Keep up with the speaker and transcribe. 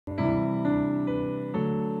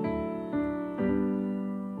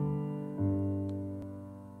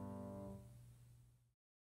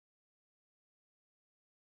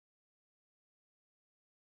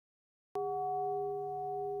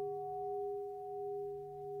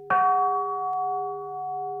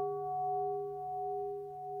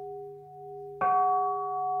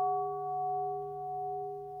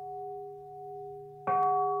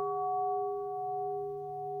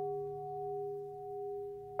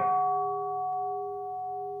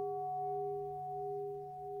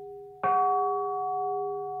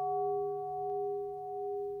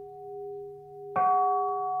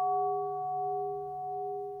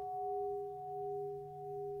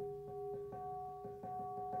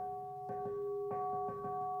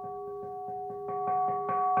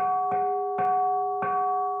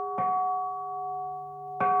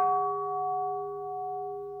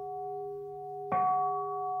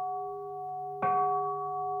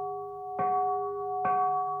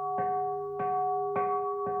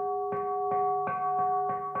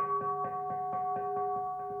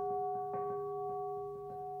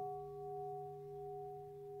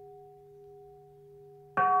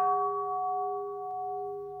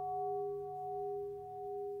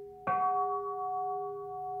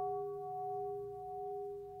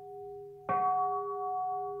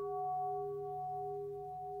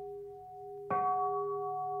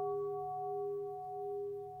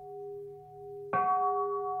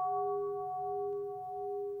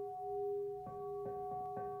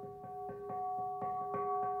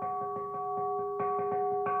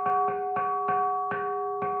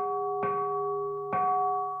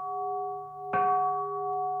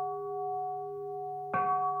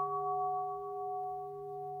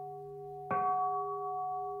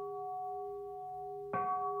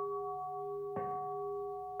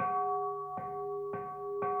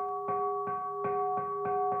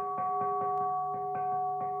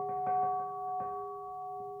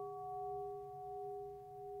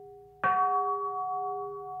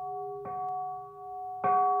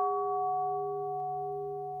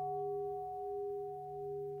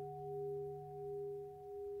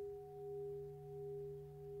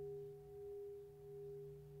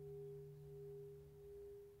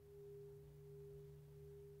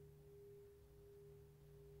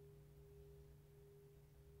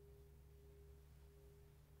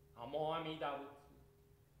Namo Amida Butsu.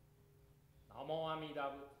 Namo Amida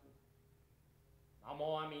Butsu. Namo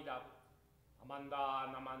Amida Butsu. Namanda,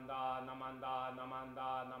 Namanda, Namanda, Namanda,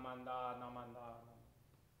 Namanda, Namanda.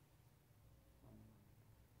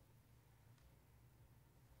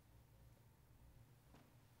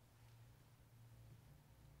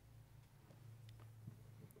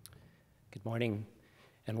 Good morning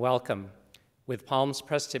and welcome. With palms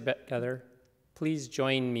pressed together, please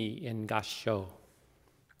join me in Gassho.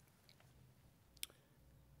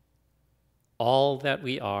 All that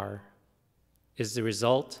we are is the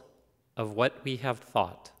result of what we have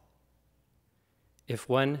thought. If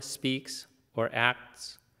one speaks or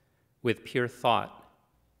acts with pure thought,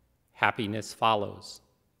 happiness follows.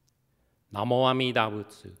 Namo Amida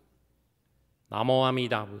Butsu. Namo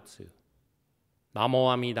Amida Butsu.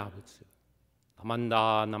 Namo Amida Butsu.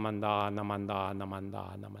 Namanda, Namanda, Namanda,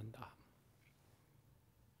 Namanda, Namanda.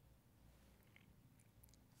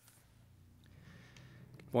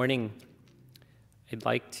 Good morning. I'd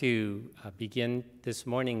like to begin this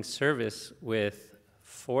morning's service with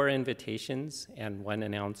 4 invitations and 1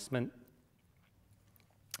 announcement.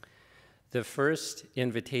 The first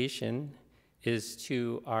invitation is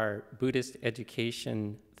to our Buddhist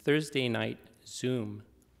Education Thursday night Zoom,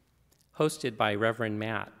 hosted by Reverend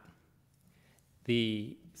Matt.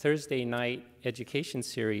 The Thursday night education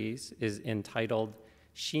series is entitled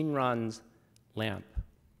Shinran's Lamp.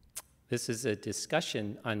 This is a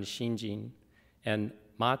discussion on Shinjin and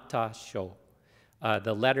Mata Sho,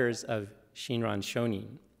 the letters of Shinran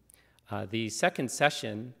Shonin. The second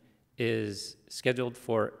session is scheduled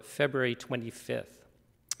for February 25th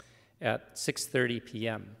at 6:30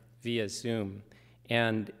 p.m. via Zoom.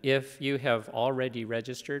 And if you have already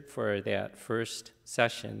registered for that first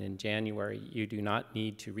session in January, you do not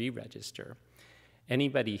need to re-register.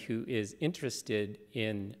 Anybody who is interested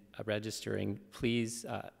in registering, please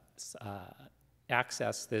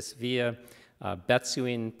access this via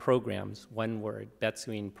Betsuin Programs, one word,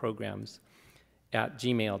 Betsuin Programs at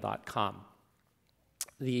gmail.com.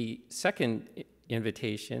 The second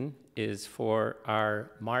invitation is for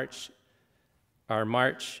our March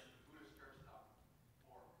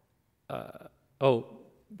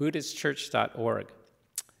BuddhistChurch.org.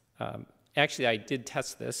 Actually, I did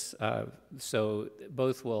test this, so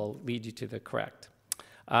both will lead you to the correct.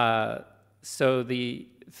 So the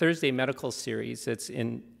Thursday medical series, it's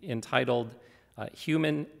entitled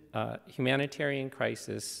Humanitarian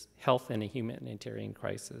Crisis, Health in a Humanitarian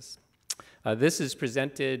Crisis. This is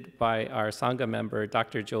presented by our Sangha member,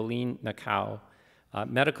 Dr. Jolene Nakau,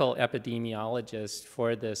 medical epidemiologist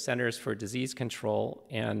for the Centers for Disease Control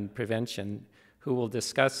and Prevention, who will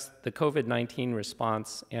discuss the COVID-19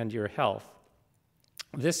 response and your health.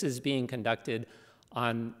 This is being conducted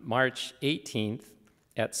on March 18th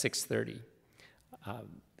at 6:30.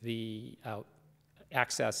 The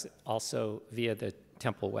access also via the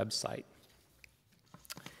temple website.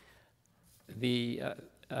 The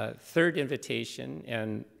third invitation,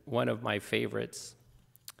 and one of my favorites,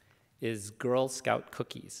 is Girl Scout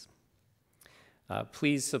cookies.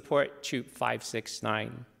 Please support Troop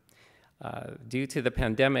 569. Due to the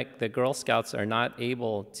pandemic, the Girl Scouts are not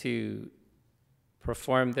able to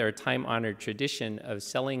perform their time-honored tradition of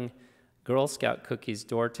selling Girl Scout cookies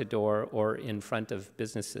door to door or in front of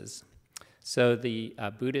businesses. So the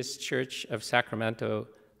Buddhist Church of Sacramento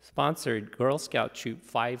sponsored Girl Scout Troop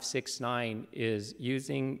 569 is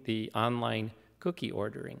using the online cookie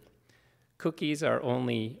ordering. Cookies are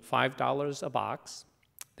only $5 a box.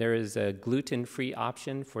 There is a gluten-free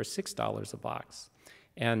option for $6 a box.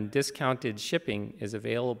 And discounted shipping is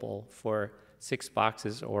available for 6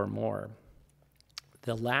 boxes or more.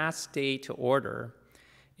 The last day to order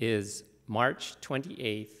is March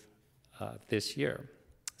 28th this year.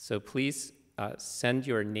 So please send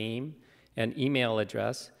your name and email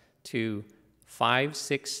address to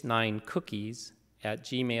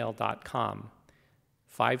 569cookies@gmail.com.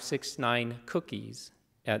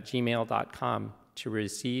 569cookies@gmail.com to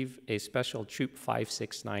receive a special Troop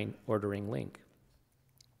 569 ordering link.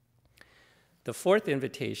 The fourth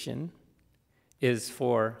invitation is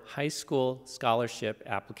for high school scholarship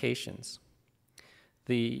applications.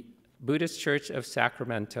 The Buddhist Church of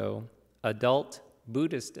Sacramento Adult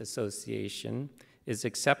Buddhist Association is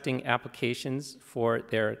accepting applications for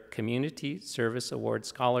their Community Service Award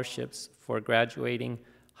scholarships for graduating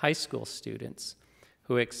high school students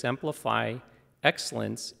who exemplify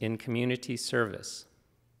excellence in community service.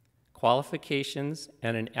 Qualifications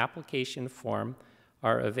and an application form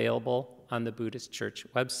are available on the Buddhist Church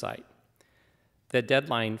website. The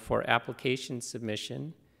deadline for application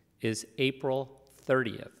submission is April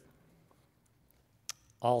 30th.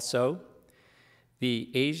 Also, The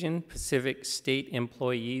Asian Pacific State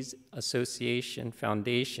Employees Association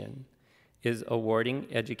Foundation is awarding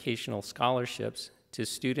educational scholarships to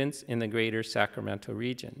students in the greater Sacramento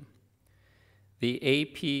region. The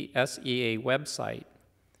APSEA website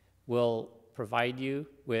will provide you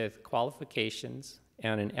with qualifications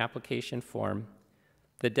and an application form.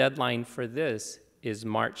 The deadline for this is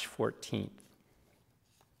March 14th.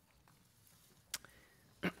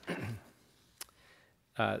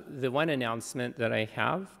 The one announcement that I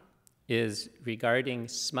have is regarding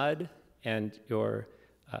SMUD and your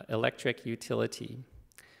electric utility.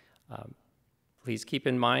 Please keep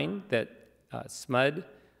in mind that SMUD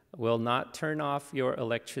will not turn off your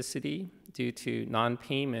electricity due to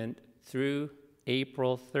non-payment through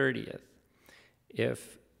April 30th.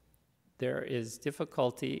 If there is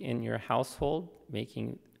difficulty in your household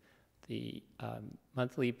making the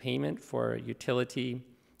monthly payment for utility,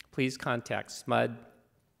 please contact SMUD.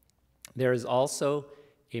 There is also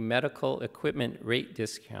a medical equipment rate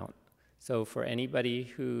discount. So for anybody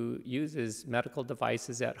who uses medical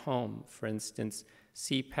devices at home, for instance,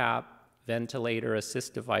 CPAP, ventilator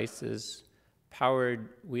assist devices, powered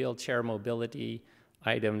wheelchair mobility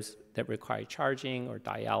items that require charging or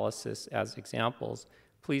dialysis as examples,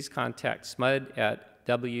 please contact SMUD at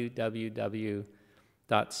www.smud.org.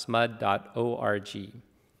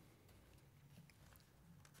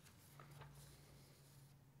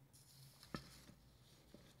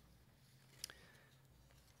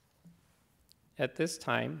 At this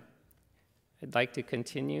time, I'd like to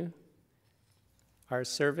continue our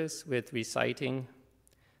service with reciting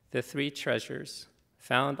the three treasures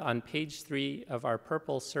found on page 3 of our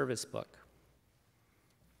purple service book.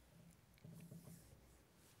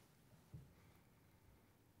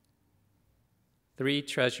 Three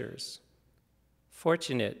treasures.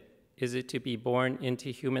 Fortunate is it to be born into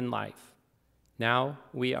human life. Now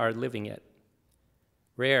we are living it.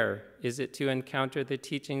 Rare is it to encounter the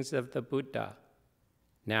teachings of the Buddha.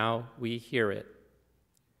 Now we hear it.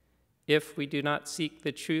 If we do not seek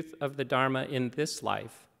the truth of the Dharma in this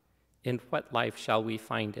life, in what life shall we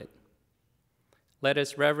find it? Let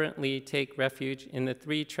us reverently take refuge in the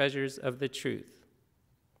three treasures of the truth.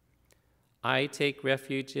 I take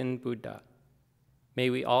refuge in Buddha.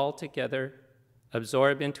 May we all together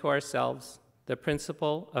absorb into ourselves the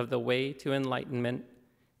principle of the way to enlightenment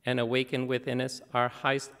and awaken within us our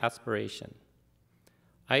highest aspiration.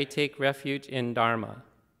 I take refuge in Dharma.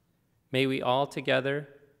 May we all together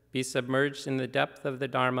be submerged in the depth of the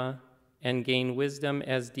Dharma and gain wisdom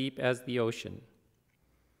as deep as the ocean.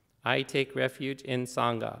 I take refuge in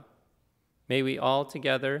Sangha. May we all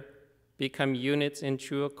together become units in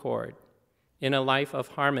true accord, in a life of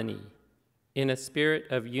harmony, in a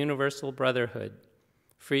spirit of universal brotherhood,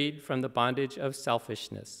 freed from the bondage of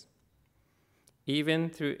selfishness. Even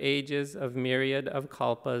through ages of myriad of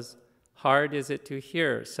kalpas, hard is it to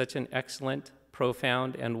hear such an excellent,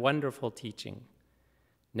 profound, and wonderful teaching.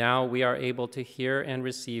 Now we are able to hear and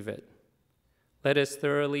receive it. Let us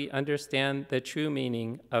thoroughly understand the true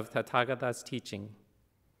meaning of Tathagata's teaching.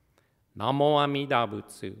 Namo Amida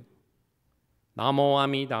Butsu. Namo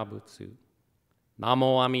Amida Butsu.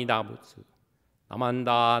 Namo Amida Butsu.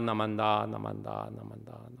 Namanda, namanda, namanda,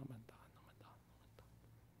 namanda, namanda.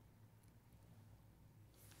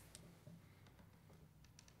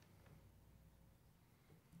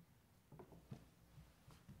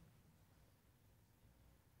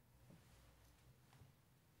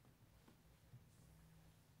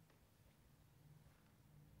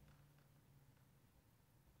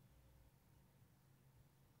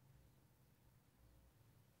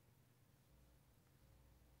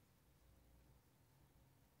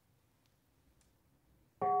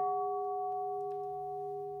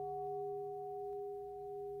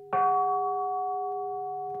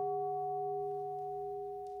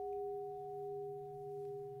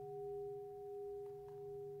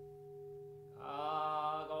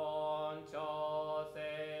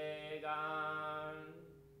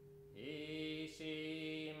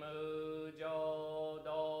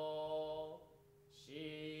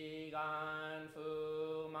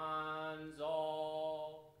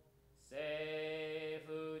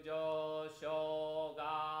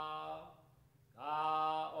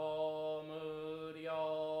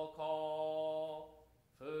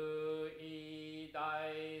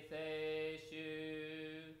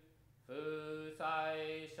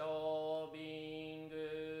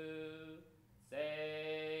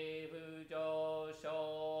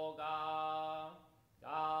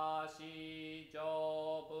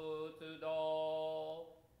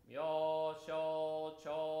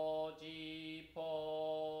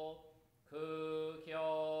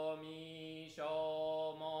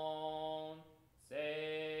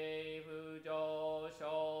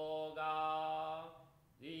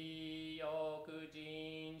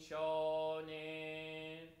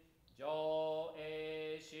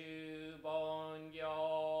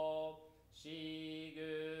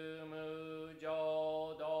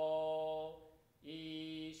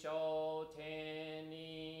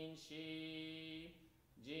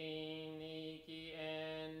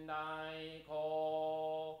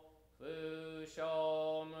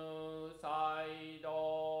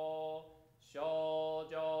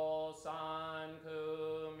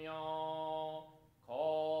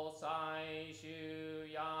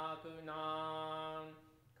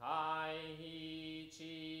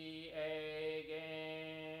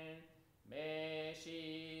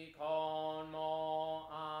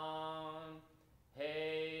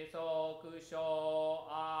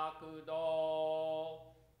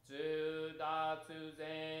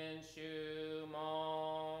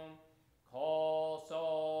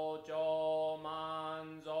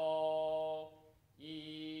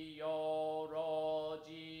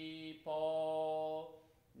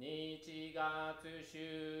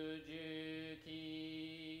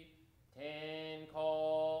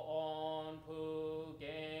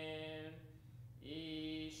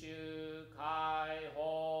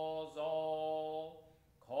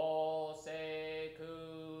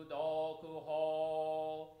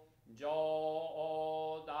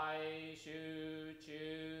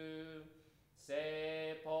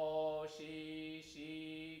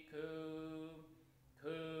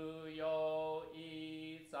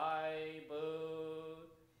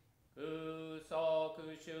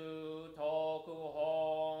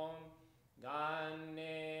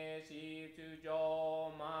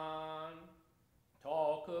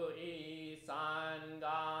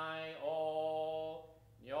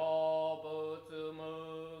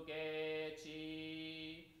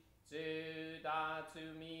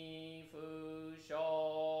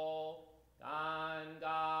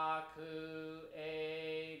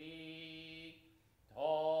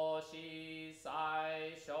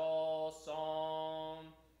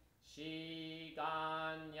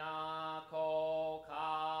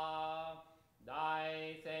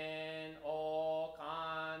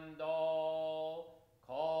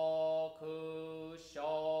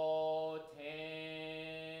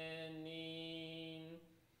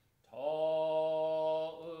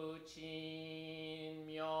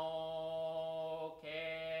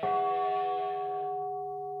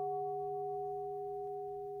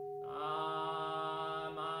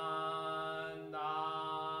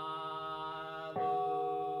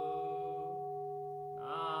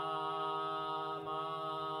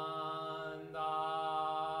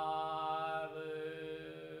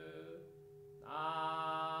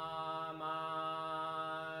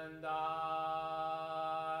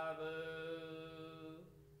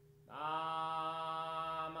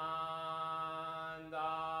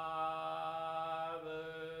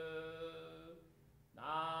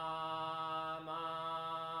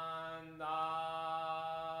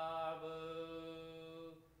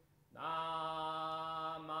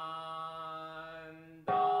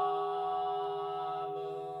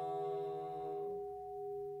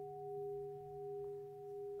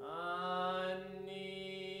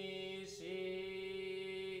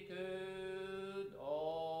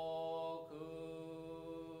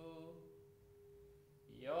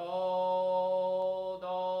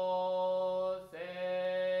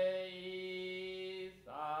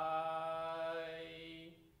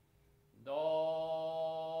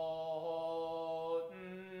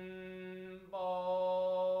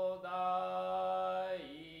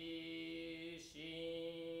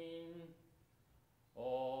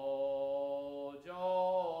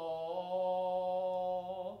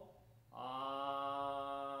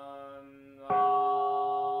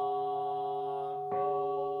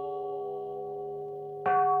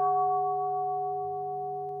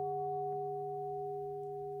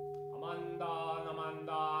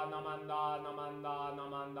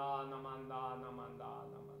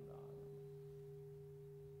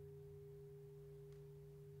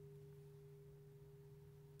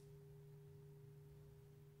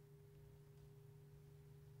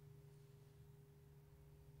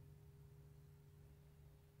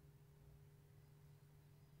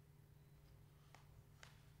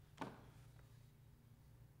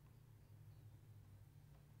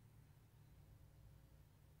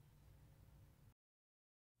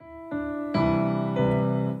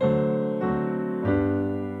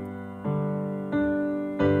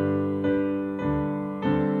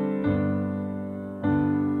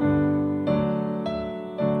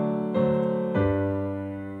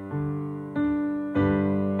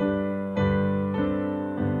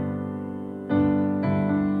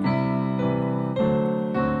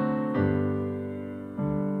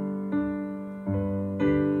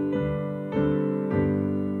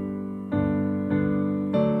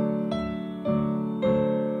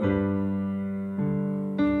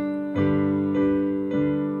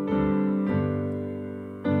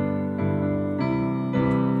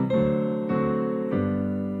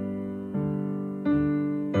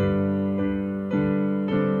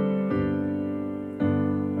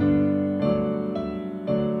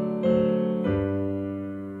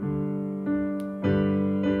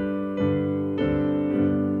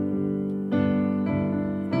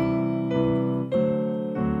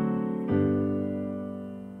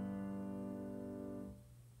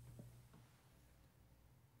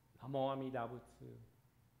 나모 아미다부츠,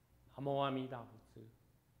 나모 아미다부츠,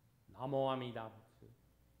 나모 아미다부츠,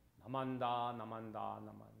 나만다, 나만다,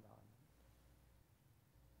 나만다.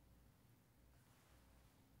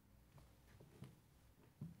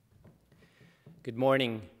 Good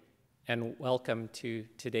morning and welcome to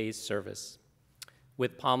today's service.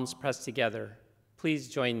 With palms pressed together, Please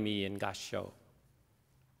join me in Gassho.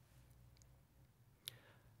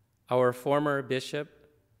 Our former bishop,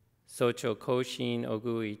 Socho Koshin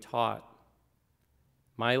Ogui, taught,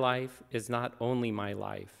 "My life is not only my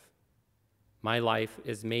life. My life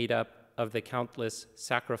is made up of the countless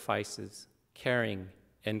sacrifices, caring,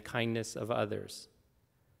 and kindness of others.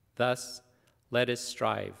 Thus, let us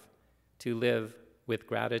strive to live with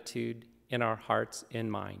gratitude in our hearts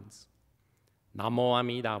and minds. Namo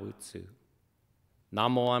Amida Butsu.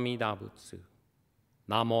 Namo Amida Butsu.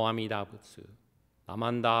 Namo Amida Butsu.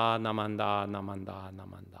 Namanda, namanda, namanda,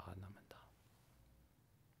 namanda, namanda."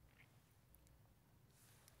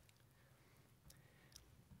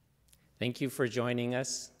 Thank you for joining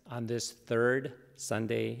us on this third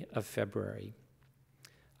Sunday of February.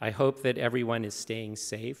 I hope that everyone is staying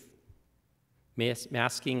safe,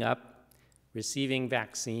 masking up, receiving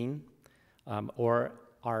vaccine, or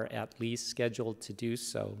are at least scheduled to do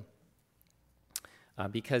so,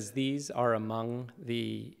 because these are among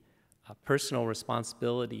the personal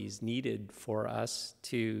responsibilities needed for us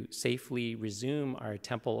to safely resume our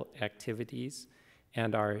temple activities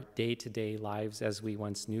and our day-to-day lives as we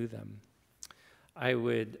once knew them. I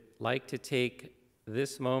would like to take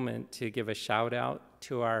this moment to give a shout out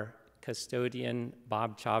to our custodian,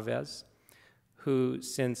 Bob Chavez, who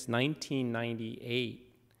since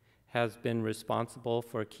 1998 has been responsible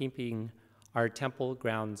for keeping our temple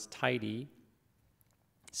grounds tidy,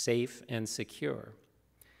 safe, and secure.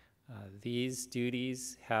 These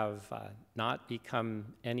duties have not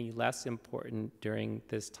become any less important during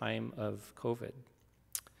this time of COVID.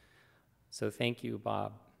 So thank you,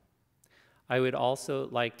 Bob. I would also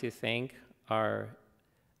like to thank our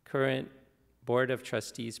current Board of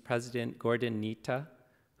Trustees President, Gordon Nita,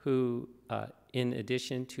 who, in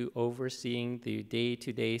addition to overseeing the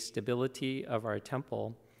day-to-day stability of our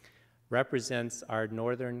temple, represents our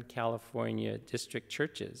Northern California district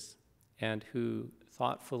churches and who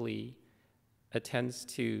thoughtfully attends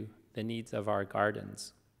to the needs of our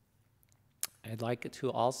gardens. I'd like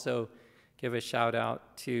to also give a shout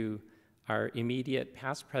out to our immediate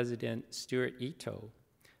past president, Stuart Ito,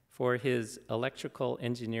 for his electrical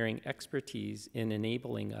engineering expertise in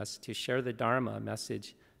enabling us to share the Dharma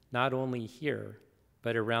message not only here,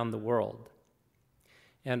 but around the world.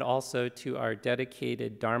 And also to our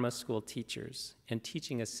dedicated Dharma school teachers and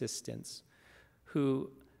teaching assistants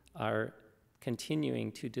who are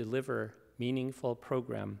continuing to deliver meaningful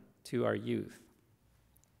program to our youth.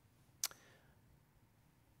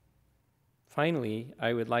 Finally,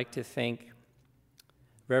 I would like to thank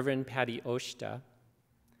Reverend Patty Oshta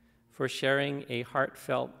for sharing a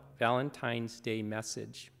heartfelt Valentine's Day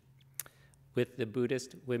message with the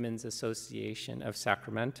Buddhist Women's Association of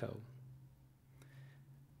Sacramento.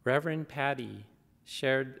 Reverend Patty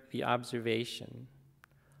shared the observation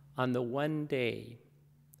on the one day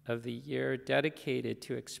of the year dedicated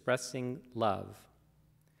to expressing love,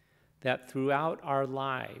 that throughout our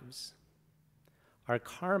lives, our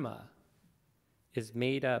karma is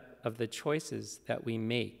made up of the choices that we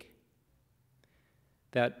make,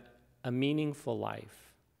 that a meaningful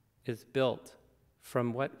life is built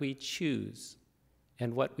from what we choose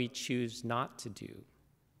and what we choose not to do.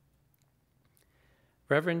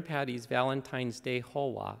 Reverend Patty's Valentine's Day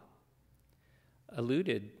Howa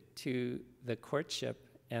alluded to the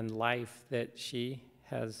courtship and life that she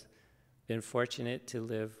has been fortunate to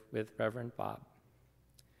live with Reverend Bob.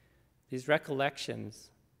 These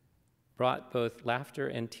recollections brought both laughter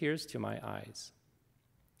and tears to my eyes.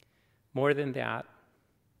 More than that,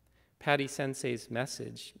 Patty Sensei's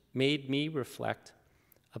message made me reflect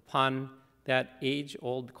upon that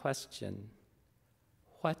age-old question,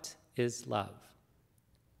 what is love?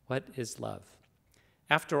 What is love?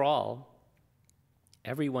 After all,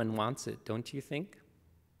 everyone wants it, don't you think?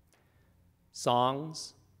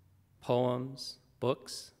 Songs, poems,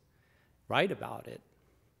 books write about it.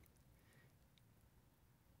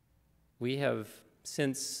 We have,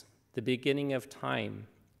 since the beginning of time,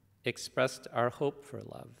 expressed our hope for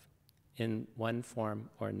love in one form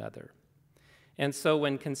or another. And so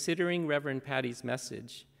when considering Reverend Patty's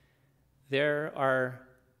message, there are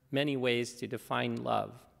many ways to define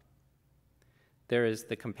love. There is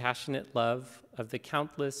the compassionate love of the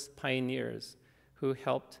countless pioneers who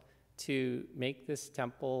helped to make this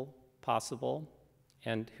temple possible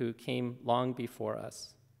and who came long before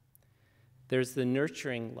us. There's the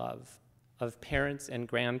nurturing love of parents and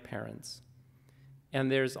grandparents.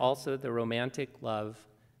 And there's also the romantic love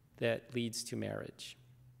that leads to marriage.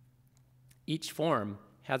 Each form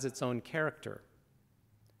has its own character.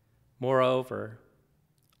 Moreover,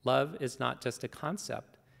 love is not just a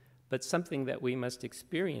concept, but something that we must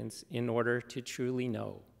experience in order to truly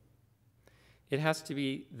know. It has to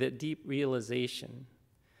be the deep realization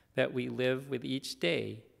that we live with each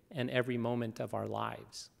day and every moment of our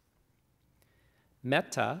lives.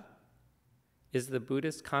 Metta is the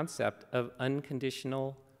Buddhist concept of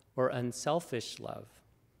unconditional or unselfish love.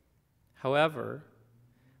 However,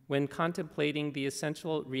 when contemplating the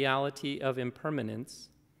essential reality of impermanence,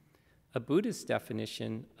 a Buddhist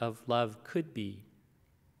definition of love could be: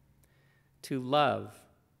 to love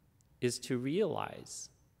is to realize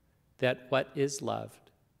that what is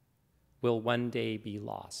loved will one day be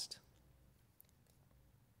lost.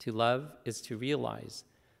 To love is to realize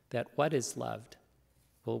that what is loved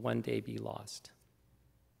will one day be lost.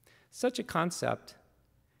 Such a concept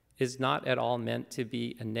is not at all meant to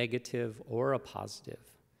be a negative or a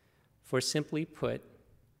positive, for simply put,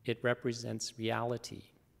 it represents reality.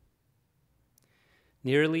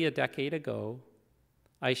 Nearly a decade ago,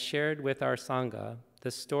 I shared with our Sangha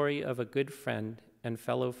the story of a good friend and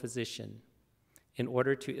fellow physician in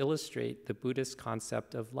order to illustrate the Buddhist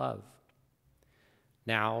concept of love.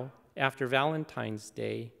 Now, after Valentine's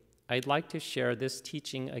Day, I'd like to share this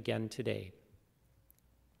teaching again today.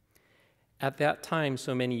 At that time,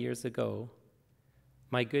 so many years ago,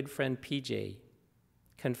 my good friend PJ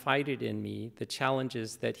confided in me the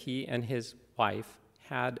challenges that he and his wife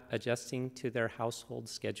had adjusting to their household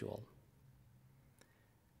schedule.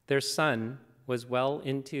 Their son was well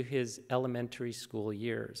into his elementary school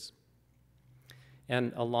years,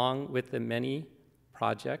 and along with the many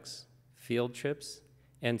projects, field trips,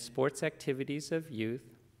 and sports activities of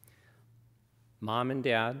youth, mom and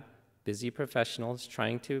dad, busy professionals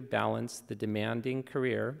trying to balance the demanding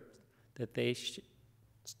career that they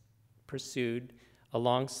pursued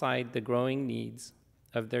alongside the growing needs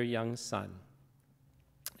of their young son.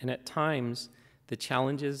 And at times, the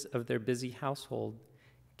challenges of their busy household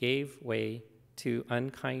gave way to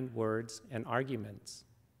unkind words and arguments.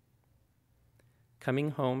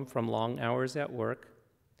 Coming home from long hours at work,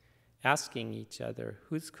 asking each other,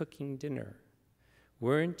 "Who's cooking dinner?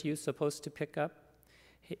 Weren't you supposed to pick up?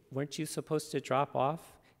 Hey, weren't you supposed to drop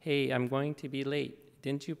off? Hey, I'm going to be late.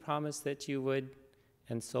 Didn't you promise that you would?"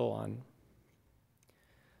 And so on.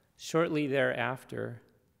 Shortly thereafter,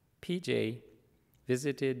 PJ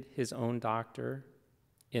visited his own doctor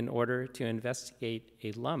in order to investigate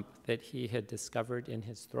a lump that he had discovered in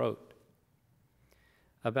his throat.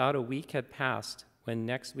 About a week had passed when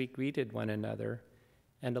next we greeted one another,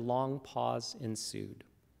 and a long pause ensued.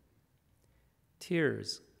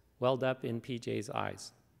 Tears welled up in PJ's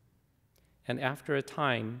eyes, and after a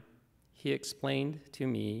time, he explained to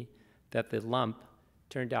me that the lump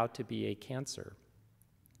turned out to be a cancer.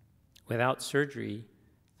 Without surgery,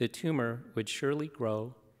 the tumor would surely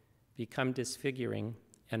grow, become disfiguring,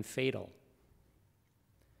 and fatal.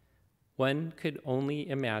 One could only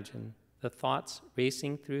imagine the thoughts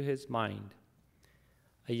racing through his mind.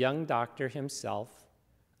 A young doctor himself,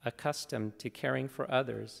 accustomed to caring for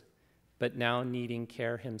others, but now needing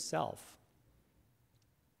care himself.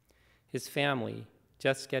 His family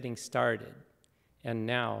just getting started, and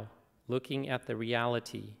now looking at the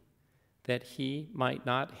reality that he might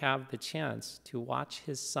not have the chance to watch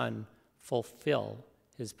his son fulfill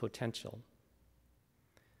his potential.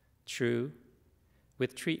 True,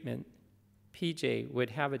 with treatment, PJ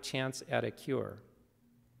would have a chance at a cure,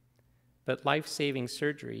 but life-saving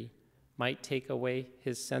surgery might take away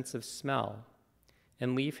his sense of smell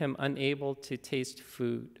and leave him unable to taste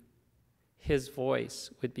food. His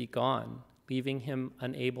voice would be gone, leaving him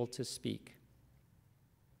unable to speak.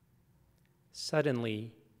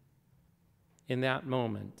 Suddenly, in that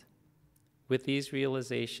moment, with these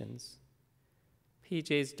realizations,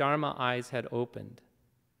 PJ's Dharma eyes had opened.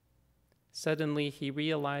 Suddenly, he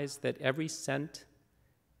realized that every scent,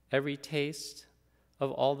 every taste of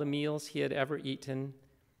all the meals he had ever eaten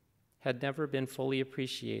had never been fully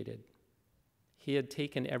appreciated. He had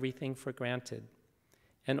taken everything for granted,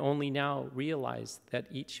 and only now realized that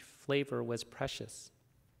each flavor was precious.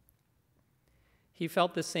 He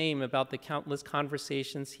felt the same about the countless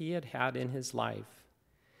conversations he had had in his life,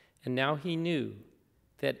 and now he knew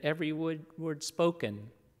that every word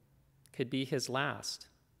spoken could be his last,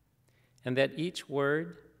 and that each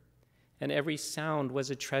word and every sound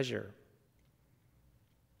was a treasure.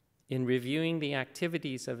 In reviewing the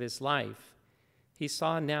activities of his life, he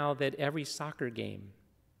saw now that every soccer game,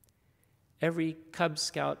 every Cub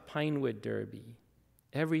Scout Pinewood Derby,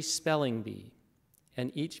 every spelling bee,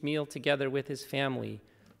 and each meal together with his family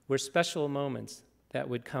were special moments that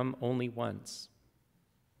would come only once.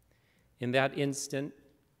 In that instant,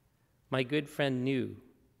 my good friend knew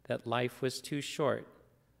that life was too short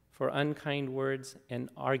for unkind words and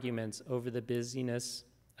arguments over the busyness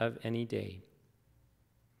of any day.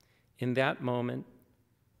 in that moment,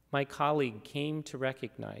 my colleague came to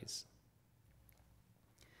recognize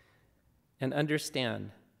and understand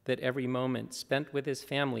that every moment spent with his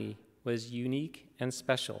family was unique and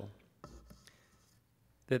special,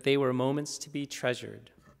 that they were moments to be treasured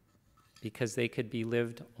because they could be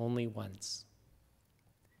lived only once.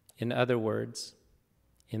 In other words,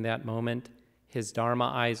 in that moment, his Dharma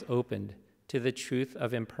eyes opened to the truth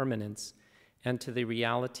of impermanence and to the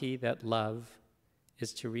reality that love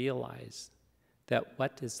is to realize that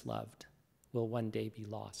what is loved will one day be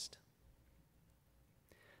lost.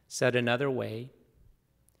 Said another way,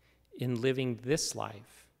 in living this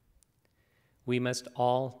life, we must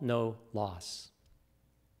all know loss,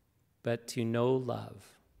 but to know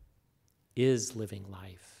love is living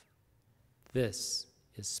life. This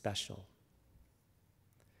is special.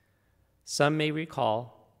 Some may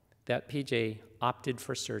recall that PJ opted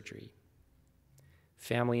for surgery.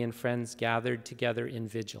 Family and friends gathered together in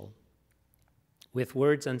vigil, with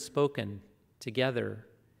words unspoken, together,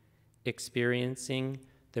 experiencing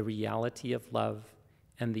the reality of love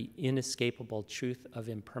and the inescapable truth of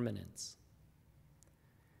impermanence.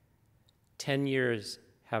 10 years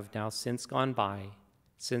have now since gone by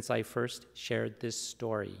since I first shared this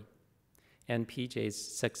story and PJ's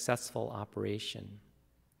successful operation.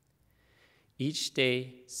 Each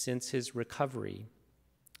day since his recovery,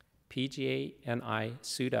 PJ and I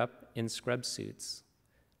suit up in scrub suits,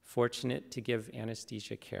 fortunate to give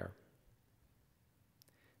anesthesia care.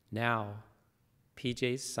 Now,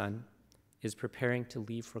 PJ's son is preparing to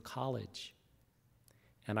leave for college,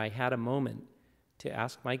 and I had a moment to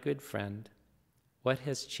ask my good friend what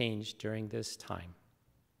has changed during this time.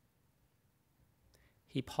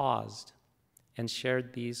 He paused and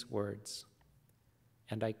shared these words,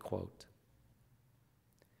 and I quote,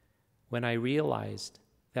 "When I realized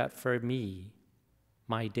that for me,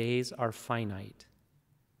 my days are finite,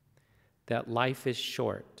 that life is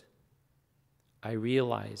short, I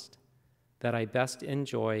realized that I best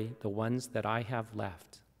enjoy the ones that I have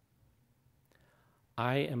left.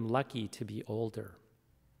 I am lucky to be older.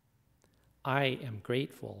 I am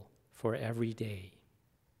grateful for every day.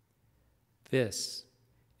 This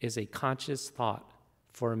is a conscious thought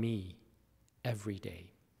for me every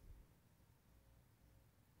day."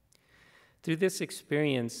 Through this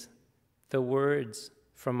experience, the words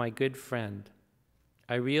from my good friend,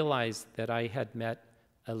 I realized that I had met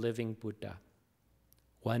a living Buddha,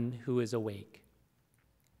 one who is awake.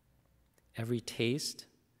 Every taste,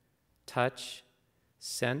 touch,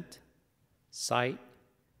 scent, sight,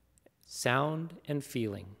 sound, and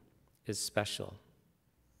feeling is special.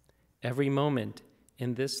 Every moment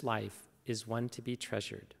in this life is one to be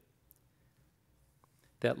treasured.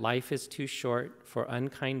 That life is too short for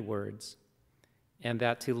unkind words, and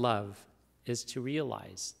that to love is to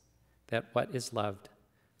realize that what is loved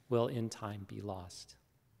will in time be lost.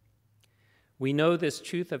 We know this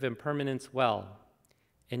truth of impermanence well,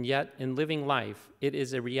 and yet in living life, it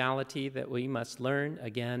is a reality that we must learn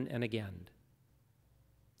again and again.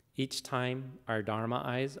 Each time our Dharma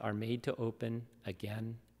eyes are made to open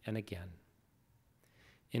again and again.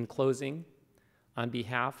 In closing, on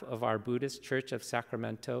behalf of our Buddhist Church of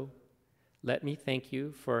Sacramento, let me thank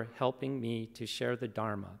you for helping me to share the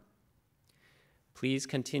Dharma. Please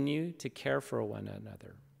continue to care for one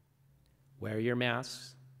another. Wear your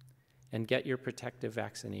masks and get your protective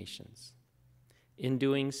vaccinations. In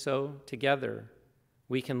doing so, together,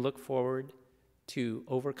 we can look forward to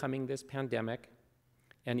overcoming this pandemic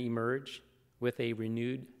and emerge with a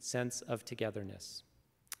renewed sense of togetherness.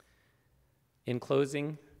 In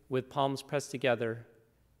closing, with palms pressed together,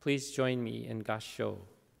 please join me in Gassho.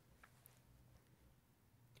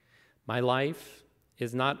 My life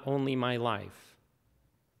is not only my life.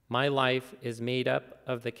 My life is made up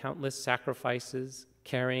of the countless sacrifices,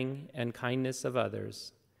 caring, and kindness of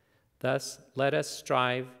others. Thus, let us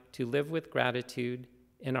strive to live with gratitude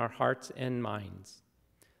in our hearts and minds.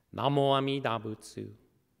 Namo Amida Butsu.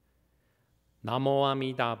 Namo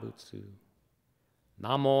Amida Butsu.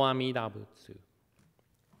 Namo Amida Butsu.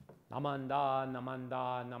 Namanda,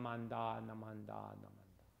 namanda, namanda, namanda, namanda.